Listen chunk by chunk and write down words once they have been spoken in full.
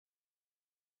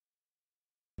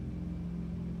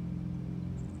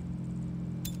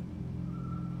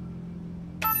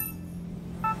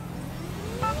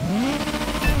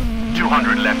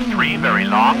200 left 3, very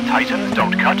long, tightens,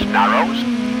 don't cut, narrows.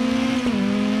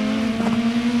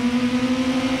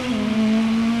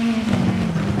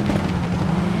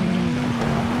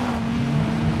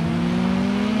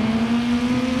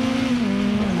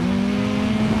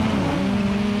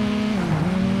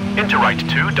 Into right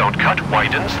 2, don't cut,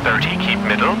 widens, 30, keep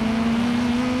middle.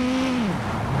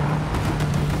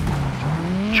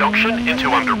 Junction, into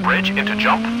under bridge, into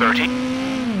jump, 30.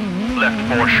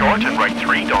 Left 4 short and right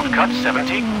 3, don't cut,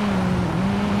 70.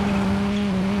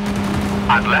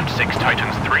 And left 6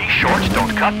 tightens, 3 short,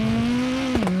 don't cut.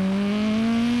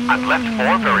 And left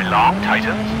 4 very long,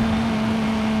 tightens.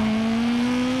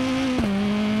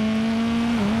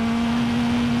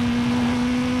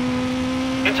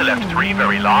 Into left 3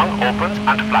 very long, opens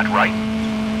and flat right.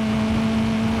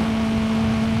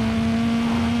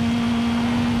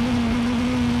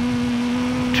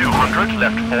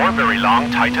 Left 4 very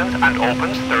long, tightens and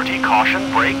opens, 30,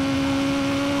 caution, brake.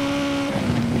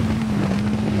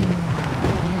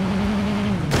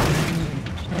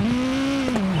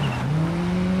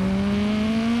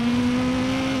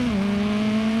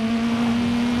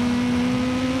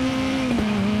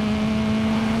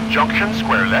 Junction,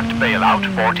 square left, bail out,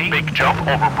 40, big jump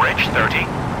over bridge, 30.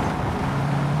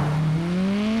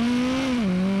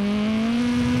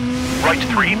 Right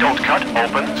 3, don't cut,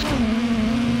 opens.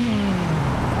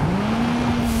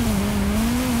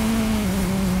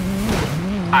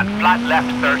 And flat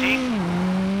left 30,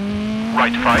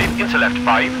 right 5, into left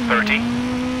 5, 30.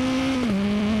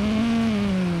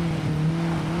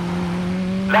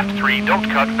 Left 3, don't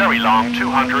cut, very long,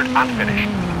 200 and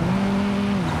finish.